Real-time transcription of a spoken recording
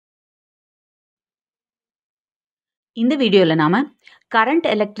இந்த வீடியோவில் நாம் கரண்ட்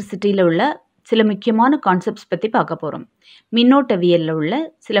எலக்ட்ரிசிட்டியில் உள்ள சில முக்கியமான கான்செப்ட்ஸ் பற்றி பார்க்க போகிறோம். மின்னோட்டவியலில் உள்ள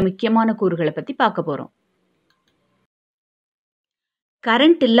சில முக்கியமான கூறுகளை பற்றி பார்க்க போகிறோம்.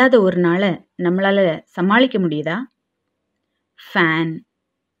 கரண்ட் இல்லாத ஒரு நாளை நம்மளால் சமாளிக்க முடியுதா? Fan,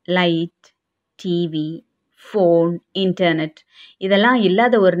 light, TV, phone, internet இதெல்லாம்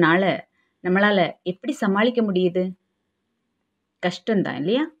இல்லாத ஒரு நாளை நம்மளால் எப்படி சமாளிக்க முடியுது? கஷ்டம்தான்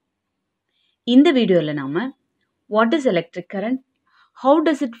இல்லையா? இந்த வீடியோவில் நாம் what is electric current? How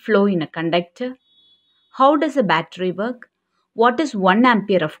does it flow in a conductor? How does a battery work? What is 1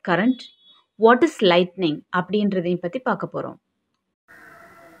 ampere of current? What is lightning? அப்படின்றதையும் பற்றி பார்க்க போகிறோம்.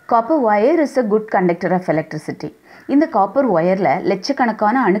 Copper wire is a good conductor of electricity. இந்த copper ஒயரில்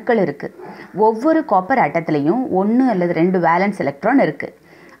லட்சக்கணக்கான அணுக்கள் இருக்குது. ஒவ்வொரு copper ஆட்டத்துலேயும் 1 அல்லது 2 வேலன்ஸ் எலக்ட்ரான் இருக்குது.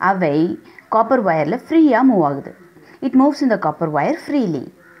 அவை காப்பர் ஒயரில் ஃப்ரீயாக மூவ் ஆகுது. It moves in the copper wire freely.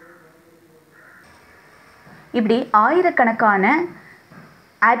 இப்படி ஆயிரக்கணக்கான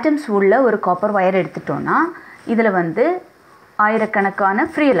ஆட்டம்ஸ் உள்ள ஒரு காப்பர் ஒயர் எடுத்துட்டோன்னா இதில் ஆயிரக்கணக்கான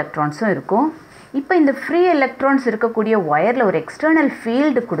ஃப்ரீ எலக்ட்ரான்ஸும் இருக்கும். இப்போ இந்த ஃப்ரீ எலக்ட்ரான்ஸ் இருக்கக்கூடிய ஒயரில் ஒரு எக்ஸ்டர்னல்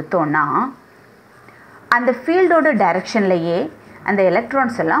ஃபீல்டு கொடுத்தோன்னா அந்த ஃபீல்டோட டைரக்ஷன்லேயே அந்த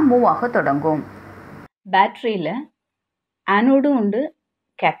எலக்ட்ரான்ஸ் எல்லாம் மூவ் ஆக தொடங்கும். பேட்ரியில் ஆனோடும் உண்டு,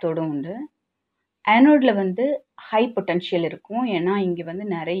 கேத்தோடும் உண்டு. ஆனோடில் ஹை பொட்டன்ஷியல் இருக்கும், ஏன்னா இங்கே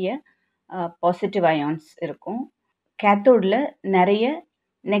நிறைய பாசிட்டிவ் அயான்ஸ் இருக்கும். கேத்தோடில் நிறைய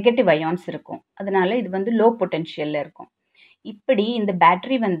நெகட்டிவ் அயான்ஸ் இருக்கும். அதனால் இது லோ பொட்டன்ஷியலில் இருக்கும். இப்படி இந்த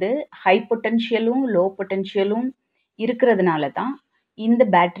பேட்ரி ஹை பொட்டன்ஷியலும் லோ பொட்டன்ஷியலும் இருக்கிறதுனால தான் இந்த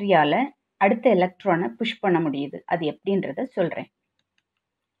பேட்டரியால் அடுத்த எலக்ட்ரானை புஷ் பண்ண முடியுது. அது எப்படின்றத சொல்கிறேன்.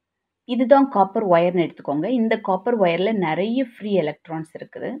 இதுதான் காப்பர் ஒயர்னு எடுத்துக்கோங்க. இந்த காப்பர் ஒயரில் நிறைய ஃப்ரீ எலக்ட்ரான்ஸ்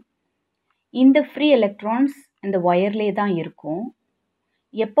இருக்குது. இந்த ஃப்ரீ எலக்ட்ரான்ஸ் இந்த ஒயர்லேயே தான் இருக்கும்.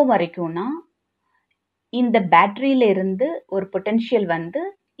 எப்போ வரைக்கும்னா இந்த பேட்டரியில இருந்து ஒரு பொட்டன்ஷியல்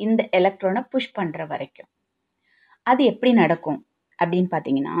இந்த எலக்ட்ரானை புஷ் பண்ணுற வரைக்கும். அது எப்படி நடக்கும் அப்படின்னு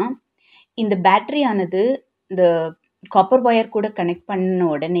பார்த்தீங்கன்னா, இந்த பேட்டரியானது இந்த காப்பர் ஒயர் கூட கனெக்ட் பண்ண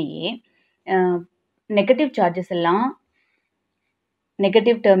உடனேயே நெகட்டிவ் சார்ஜஸ் எல்லாம்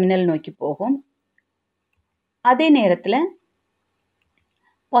நெகட்டிவ் டெர்மினல் நோக்கி போகும். அதே நேரத்தில்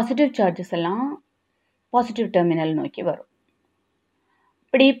பாசிட்டிவ் சார்ஜஸ் எல்லாம் பாசிட்டிவ் டெர்மினல் நோக்கி வரும்.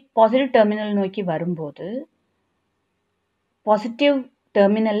 இப்படி பாசிட்டிவ் டெர்மினல் நோக்கி வரும்போது பாசிட்டிவ்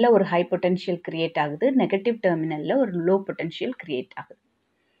டெர்மினலில் ஒரு ஹை பொட்டன்ஷியல் கிரியேட் ஆகுது, நெகட்டிவ் டெர்மினலில் ஒரு லோ பொட்டன்ஷியல் கிரியேட் ஆகுது.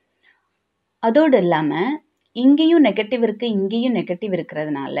 அதோடு இல்லாமல் இங்கேயும் நெகட்டிவ் இருக்குது, இங்கேயும் நெகட்டிவ்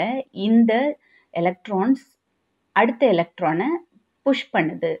இருக்கிறதுனால இந்த எலக்ட்ரான்ஸ் அடுத்த எலக்ட்ரானை புஷ்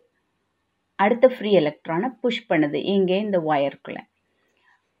பண்ணுது, அடுத்த ஃப்ரீ எலக்ட்ரானை புஷ் பண்ணுது இங்கே இந்த ஒயருக்குள்ளே.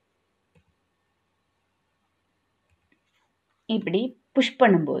 இப்படி புஷ்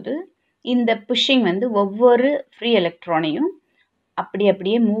பண்ணும்போது இந்த புஷ்ஷிங் ஒவ்வொரு ஃப்ரீ எலக்ட்ரானையும்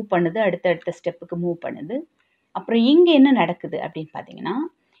அப்படியே மூவ் பண்ணுது, அடுத்தடுத்த ஸ்டெப்புக்கு மூவ் பண்ணுது. அப்புறம் இங்கே என்ன நடக்குது அப்படின்னு பார்த்தீங்கன்னா,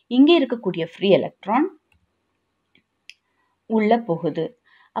 இங்கே இருக்கக்கூடிய ஃப்ரீ எலக்ட்ரான் உள்ளே போகுது.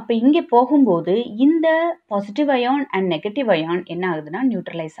 அப்போ இங்கே போகும்போது இந்த positive ion and negative ion என்ன ஆகுதுன்னா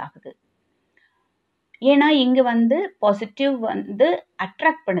நியூட்ரலைஸ் ஆகுது. ஏன்னா இங்கே பாசிட்டிவ்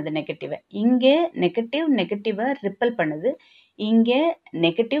அட்ராக்ட் பண்ணுது நெகட்டிவை, இங்கே நெகட்டிவை ரிப்பல் பண்ணுது, இங்கே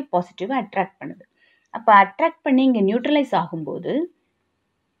நெகட்டிவ் பாசிட்டிவை அட்ராக்ட் பண்ணுது. அப்போ அட்ராக்ட் பண்ணி இங்கே நியூட்ரலைஸ் ஆகும்போது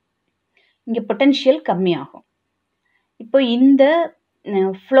இங்கே பொட்டன்ஷியல் கம்மியாகும். இப்போ இந்த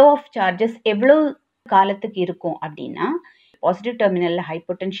ஃப்ளோ ஆஃப் சார்ஜஸ் எவ்வளோ காலத்துக்கு இருக்கும் அப்படின்னா, பாசிட்டிவ் டெர்மினலில் ஹை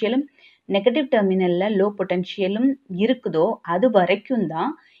பொட்டன்ஷியலும் நெகட்டிவ் டெர்மினலில் லோ பொட்டன்ஷியலும் இருக்குதோ அது வரைக்கும்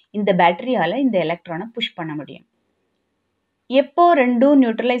தான் இந்த பேட்டரியால் இந்த எலக்ட்ரானை புஷ் பண்ண முடியும். எப்போ ரெண்டும்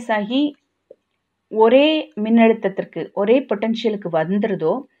நியூட்ரலைஸ் ஆகி ஒரே மின்னழுத்தத்திற்கு ஒரே பொட்டன்ஷியலுக்கு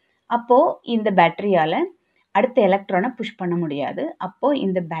வந்துடுதோ அப்போது இந்த பேட்டரியால் அடுத்த எலக்ட்ரானை புஷ் பண்ண முடியாது. அப்போது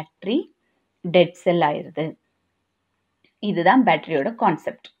இந்த பேட்டரி டெட் செல் ஆயிடுது. இதுதான் பேட்டரியோட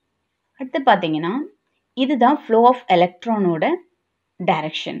கான்செப்ட். அடுத்து பார்த்தீங்கன்னா, இதுதான் ஃப்ளோ ஆஃப் எலக்ட்ரானோட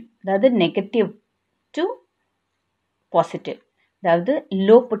டைரக்ஷன், அதாவது நெகட்டிவ் டு பாசிட்டிவ், அதாவது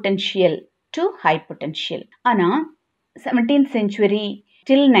low potential to high potential. ஆனால் 17th century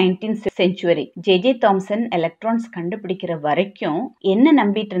till 19th century J Thomson electrons கண்டுபிடிக்கிற வரைக்கும் என்ன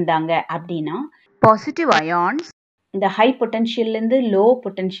நம்பிட்டு இருந்தாங்க அப்படின்னா, பாசிட்டிவ் அயான்ஸ் இந்த ஹை பொட்டன்ஷியல்லேருந்து லோ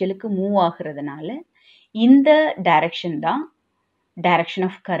பொட்டன்ஷியலுக்கு மூவ் ஆகுறதுனால இந்த டைரக்ஷன் தான் டைரக்ஷன்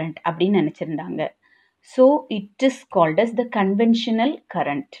ஆஃப் கரண்ட் அப்படின்னு நினச்சிருந்தாங்க. So it is called as the conventional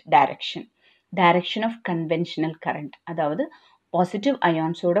current direction of conventional current, அதாவது பாசிட்டிவ்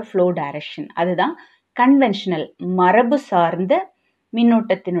அயான்ஸோட ஃப்ளோ டைரக்ஷன். அதுதான் கன்வென்ஷனல், மரபு சார்ந்த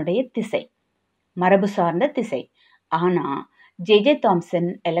மின்னோட்டத்தினுடைய திசை, மரபு சார்ந்த திசை. ஆனால் ஜே தாம்சன்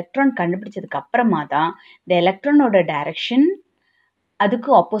எலக்ட்ரான் கண்டுபிடிச்சதுக்கு அப்புறமா தான் இந்த எலக்ட்ரானோட டைரக்ஷன் அதுக்கு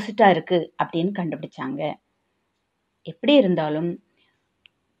ஆப்போசிட்டாக இருக்குது அப்படின்னு கண்டுபிடிச்சாங்க. எப்படி இருந்தாலும்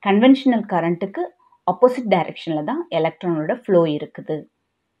கன்வென்ஷனல் கரண்ட்டுக்கு ஆப்போசிட் டைரக்ஷனில் தான் எலக்ட்ரானோட ஃப்ளோ இருக்குது.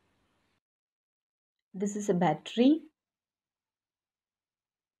 This is a battery.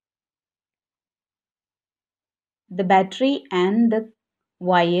 The battery and the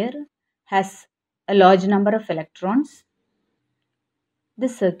wire has a large number of electrons.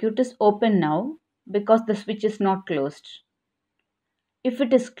 This circuit is open now because the switch is not closed. If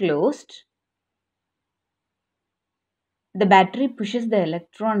it is closed, the battery pushes the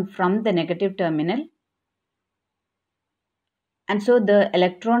electron from the negative terminal, and so the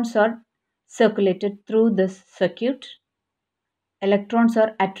electrons are circulated through this circuit. Electrons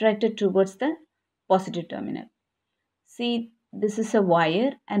are attracted towards the positive terminal. See, this is a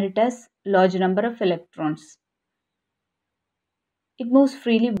wire and it has large number of electrons. It moves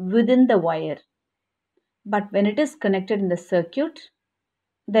freely within the wire. But when it is connected in the circuit,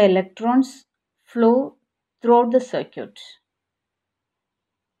 the electrons flow throughout the circuit.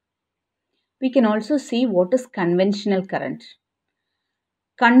 We can also see what is conventional current.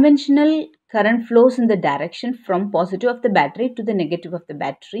 Conventional current flows in the direction from positive of the battery to the negative of the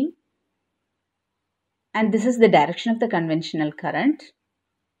battery. And this is the direction of the conventional current.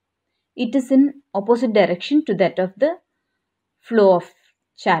 It is in opposite direction to that of the flow of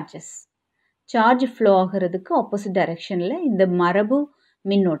charges. Charge flow ஆகிறதுக்கு opposite directionல இந்த மரபு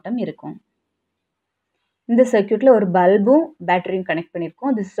மின்னோட்டம் இருக்கும். இந்த சர்க்யூட்டில் ஒரு பல்பும் பேட்டரியும் connect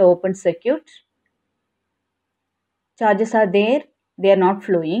பண்ணியிருக்கோம். This is an open circuit. Charges are there. They are not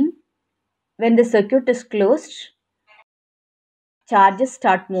flowing. When the circuit is closed, charges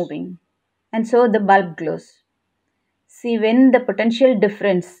start moving. And so the bulb glows. See, when the potential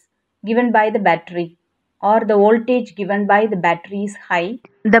difference given by the battery or the voltage given by the battery is high,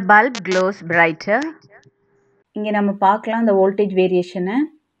 the bulb glows brighter. இங்கே நம்ம பார்க்கலாம் the voltage variation.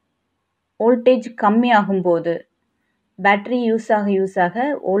 Voltage கம்மியாகும்போது battery use ஆக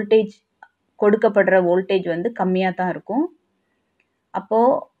voltage கொடுக்கப்படுற voltage வந்து கம்மியாக தான் இருக்கும்.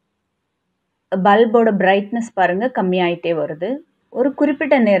 அப்போது பல்போட brightness பாருங்கள் கம்மியாயிட்டே வருது. ஒரு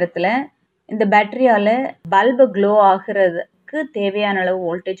குறிப்பிட்ட நேரத்தில் இந்த பேட்டரியால் பல்பு க்ளோ ஆகிறதுக்கு தேவையான அளவு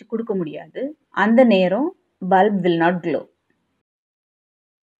வோல்டேஜ் கொடுக்க முடியாது. அந்த நேரம் bulb will not glow.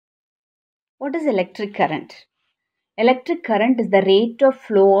 What is electric current? Electric current is the rate of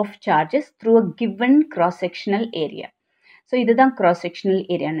flow of charges through a given cross-sectional area. So இதுதான் cross-sectional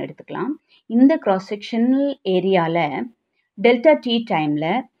ஏரியான்னு எடுத்துக்கலாம். இந்த cross-sectional ஏரியாவில் டெல்டா டி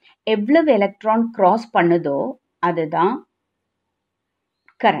டைமில் எவ்வளவு எலக்ட்ரான் க்ராஸ் பண்ணுதோ அதுதான்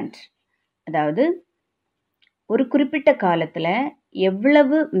கரண்ட். அதாவது ஒரு குறிப்பிட்ட காலத்தில்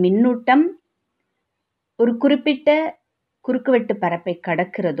எவ்வளவு மின்னூட்டம் ஒரு குறிப்பிட்ட குறுக்குவெட்டு பரப்பை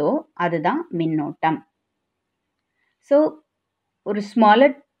கடக்கிறதோ அதுதான் மின்னோட்டம். ஸோ ஒரு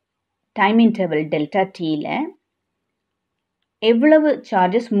ஸ்மாலர் டைம் இன்டர்வல் டெல்டா டீயில் எவ்வளவு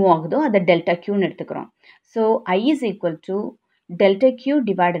சார்ஜஸ் மூவ் ஆகுதோ அதை டெல்டா கியூன்னு எடுத்துக்கிறோம். So I is equal to delta Q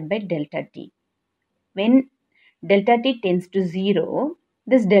divided by delta D. When delta D tends to 0,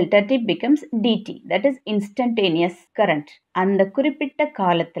 this delta t becomes dt, that is instantaneous current. அந்த குறிப்பிட்ட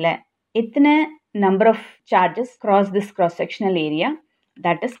காலத்தில் எத்தனை number of charges cross this cross-sectional area,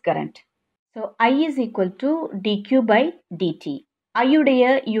 that is current. So I is equal to dq by dt. I உடைய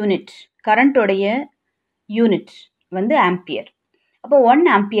unit, current உடைய unit வந்து ampere. அப்போ 1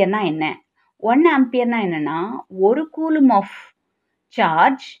 ஆம்பியர்னா என்ன? 1 ஆம்பியர்னா என்னன்னா ஒரு கூலும் ஆஃப்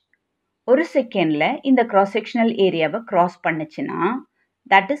சார்ஜ் ஒரு செகண்டில் இந்த கிராஸ் செக்ஷனல் ஏரியாவை கிராஸ் பண்ணுச்சுன்னா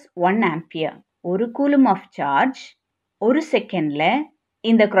தட் இஸ் 1 ஆம்பியர். ஒரு கூலும் ஆஃப் சார்ஜ் ஒரு செகண்டில்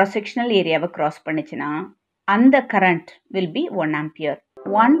இந்த கிராஸ் செக்ஷனல் ஏரியாவை கிராஸ் பண்ணுச்சுன்னா அந்த current will be 1 ampere.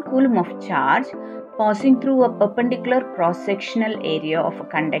 1 coulomb of charge passing through a perpendicular cross-sectional area of a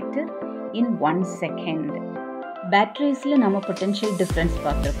conductor in 1 second. பேட்டரிஸில் நம்ம பொட்டென்ஷியல் டிஃப்ரென்ஸ்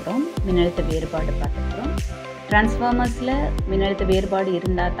பார்த்துருக்குறோம், மின்னழுத்த வேறுபாடு பார்த்துருக்குறோம். டிரான்ஸ்ஃபார்மர்ஸில் மின்னழுத்த வேறுபாடு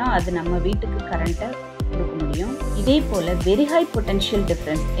இருந்தால் தான் அது நம்ம வீட்டுக்கு கரண்ட்டை கொடுக்க முடியும். இதே போல் வெரி ஹை பொட்டென்ஷியல்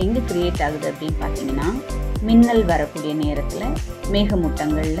டிஃப்ரென்ஸ் எங்கே க்ரியேட் ஆகுது அப்படின்னு பார்த்தீங்கன்னா மின்னல் வரக்கூடிய நேரத்தில்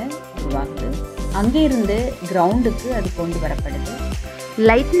மேகமூட்டங்களில் உருவாகுது. அங்கே இருந்து கிரவுண்டுக்கு அது கொண்டு வரப்படுது.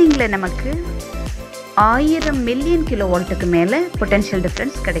 லைட்னிங்கில் நமக்கு 1000 மில்லியன் கிலோவால்ட்டுக்கு மேலே பொட்டென்ஷியல்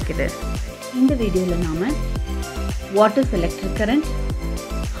டிஃப்ரென்ஸ் கிடைக்குது. இந்த வீடியோவில் நாம் what is electric current,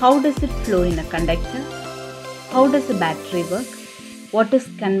 how does it flow in a conductor, how does a battery work, what is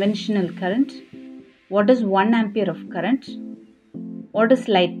conventional current, what is 1 ampere of current, what is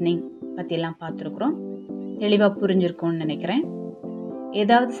lightning பற்றியெல்லாம் பார்த்துருக்குறோம். தெளிவாக புரிஞ்சிருக்கும்னு நினைக்கிறேன்.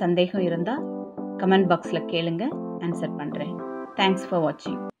 ஏதாவது சந்தேகம் இருந்தால் கமெண்ட் பாக்ஸில் கேளுங்க, ஆன்சர் பண்ணுறேன். தேங்க்ஸ் ஃபார்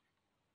வாட்சிங்.